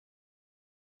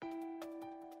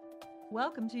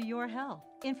Welcome to Your Health.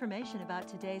 Information about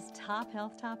today's top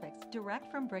health topics direct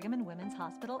from Brigham and Women's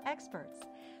Hospital experts.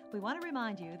 We want to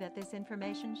remind you that this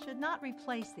information should not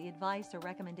replace the advice or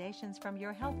recommendations from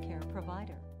your healthcare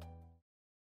provider.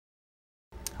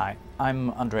 Hi, I'm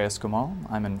Andreas Gomoll.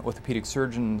 I'm an orthopedic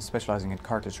surgeon specializing in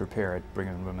cartilage repair at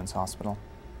Brigham and Women's Hospital.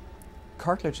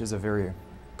 Cartilage is a very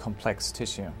complex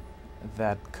tissue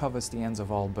that covers the ends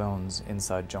of all bones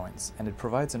inside joints, and it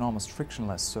provides an almost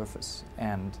frictionless surface,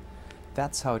 and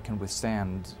that's how it can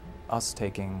withstand us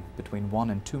taking between 1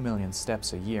 and 2 million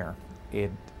steps a year.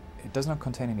 It does not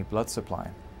contain any blood supply,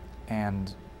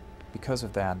 and because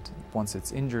of that, once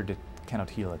it's injured, it cannot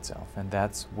heal itself, and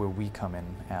that's where we come in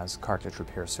as cartilage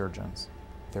repair surgeons.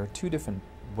 There are two different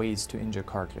ways to injure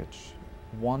cartilage.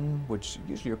 One, which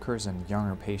usually occurs in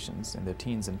younger patients in their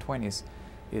teens and 20s,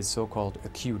 is so-called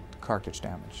acute cartilage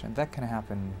damage, and that can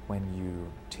happen when you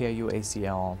tear your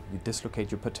ACL, you dislocate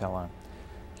your patella,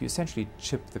 you essentially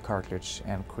chip the cartilage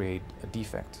and create a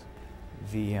defect.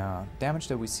 The damage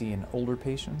that we see in older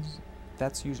patients,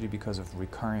 that's usually because of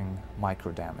recurring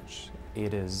microdamage.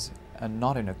 It is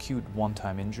not an acute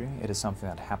one-time injury, it is something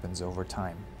that happens over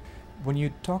time. When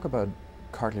you talk about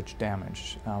cartilage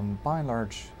damage, by and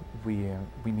large we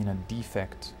mean a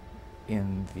defect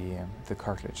in the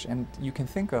cartilage, and you can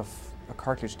think of a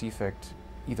cartilage defect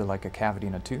either like a cavity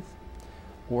in a tooth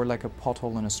or like a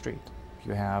pothole in a street.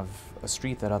 You have a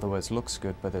street that otherwise looks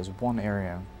good, but there's one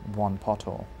area, one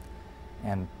pothole.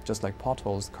 And just like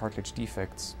potholes, cartilage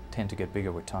defects tend to get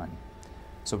bigger with time.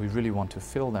 So we really want to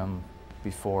fill them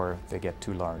before they get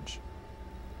too large.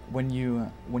 When you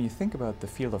think about the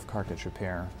field of cartilage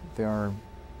repair, there are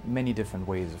many different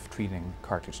ways of treating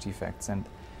cartilage defects, and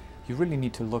you really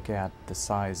need to look at the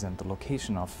size and the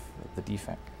location of the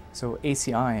defect. So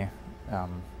ACI,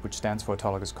 which stands for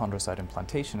autologous chondrocyte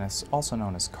implantation, is also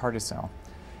known as Carticell,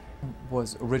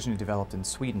 was originally developed in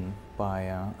Sweden by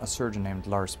a surgeon named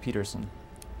Lars Peterson,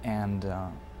 and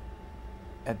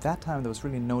at that time there was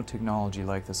really no technology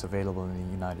like this available in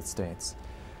the United States.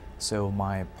 So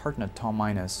my partner Tom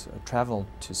Minus traveled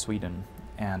to Sweden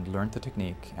and learned the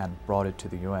technique and brought it to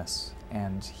the US,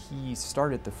 and he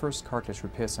started the first cartilage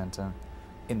repair center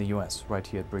in the US, right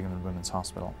here at Brigham and Women's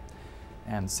Hospital.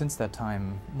 And since that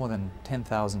time, more than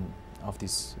 10,000 of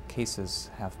these cases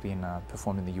have been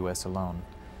performed in the US alone.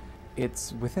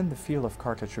 It's within the field of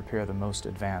cartilage repair the most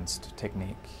advanced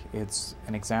technique. It's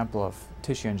an example of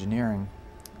tissue engineering,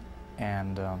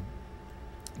 and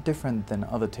different than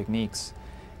other techniques,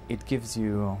 it gives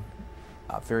you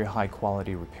a very high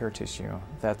quality repair tissue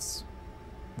that's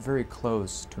very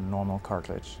close to normal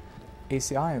cartilage.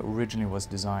 ACI originally was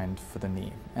designed for the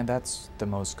knee, and that's the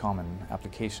most common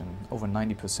application. Over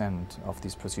 90% of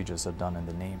these procedures are done in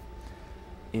the knee.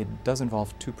 It does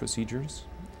involve two procedures,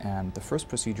 and the first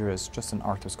procedure is just an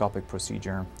arthroscopic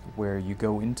procedure where you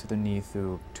go into the knee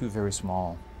through two very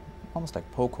small, almost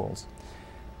like poke holes,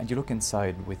 and you look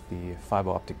inside with the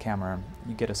fiber optic camera.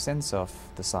 You get a sense of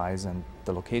the size and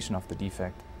the location of the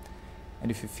defect,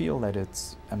 and if you feel that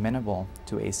it's amenable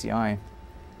to ACI,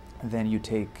 then you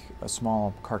take a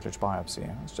small cartilage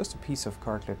biopsy. It's just a piece of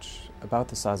cartilage about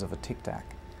the size of a Tic Tac,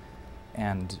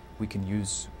 and we can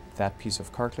use that piece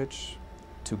of cartilage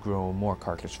to grow more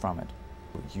cartilage from it.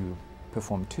 You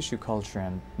perform tissue culture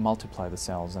and multiply the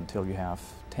cells until you have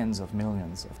tens of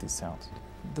millions of these cells.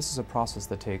 This is a process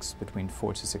that takes between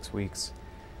 4 to 6 weeks.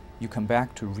 You come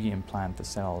back to re-implant the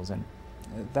cells, and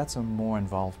that's a more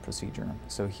involved procedure.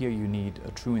 So here you need a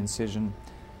true incision,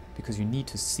 because you need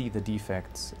to see the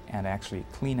defects and actually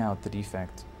clean out the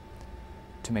defect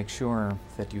to make sure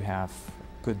that you have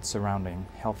good surrounding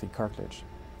healthy cartilage.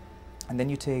 And then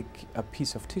you take a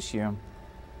piece of tissue,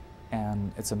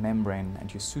 and it's a membrane,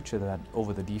 and you suture that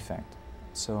over the defect.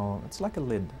 So it's like a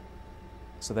lid,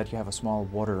 so that you have a small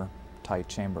watertight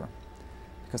chamber,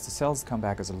 because the cells come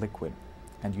back as a liquid,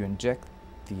 and you inject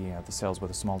the cells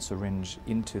with a small syringe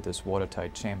into this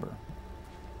watertight chamber.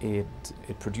 It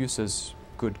produces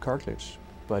good cartilage,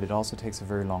 but it also takes a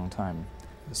very long time.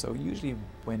 So usually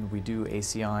when we do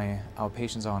ACI, our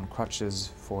patients are on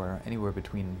crutches for anywhere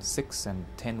between 6 and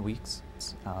 10 weeks.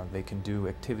 They can do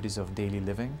activities of daily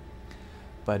living,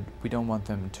 but we don't want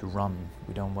them to run.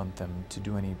 We don't want them to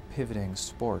do any pivoting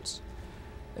sports.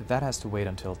 That has to wait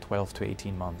until 12 to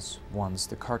 18 months, once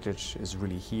the cartilage is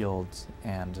really healed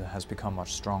and has become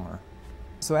much stronger.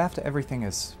 So after everything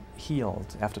is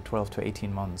healed, after 12 to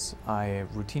 18 months, I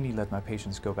routinely let my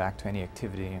patients go back to any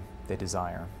activity they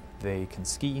desire. They can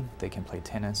ski, they can play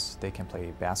tennis, they can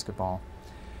play basketball,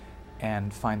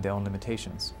 and find their own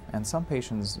limitations. And some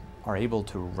patients are able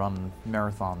to run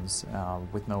marathons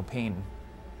with no pain,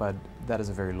 but that is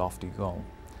a very lofty goal.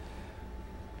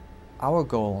 Our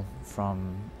goal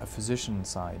from a physician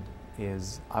side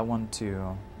is I want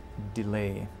to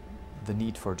delay the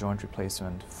need for joint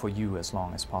replacement for you as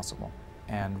long as possible.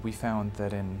 And we found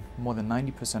that in more than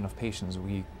 90% of patients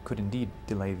we could indeed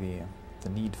delay the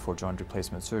need for joint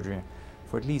replacement surgery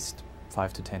for at least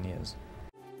 5 to 10 years.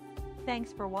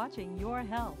 Thanks for watching Your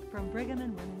Health from Brigham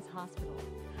and Women's Hospital.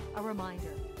 A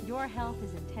reminder, Your Health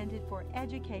is intended for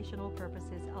educational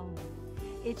purposes only.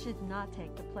 It should not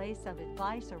take the place of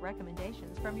advice or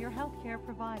recommendations from your healthcare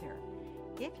provider.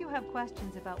 If you have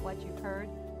questions about what you've heard,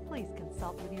 please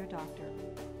consult with your doctor.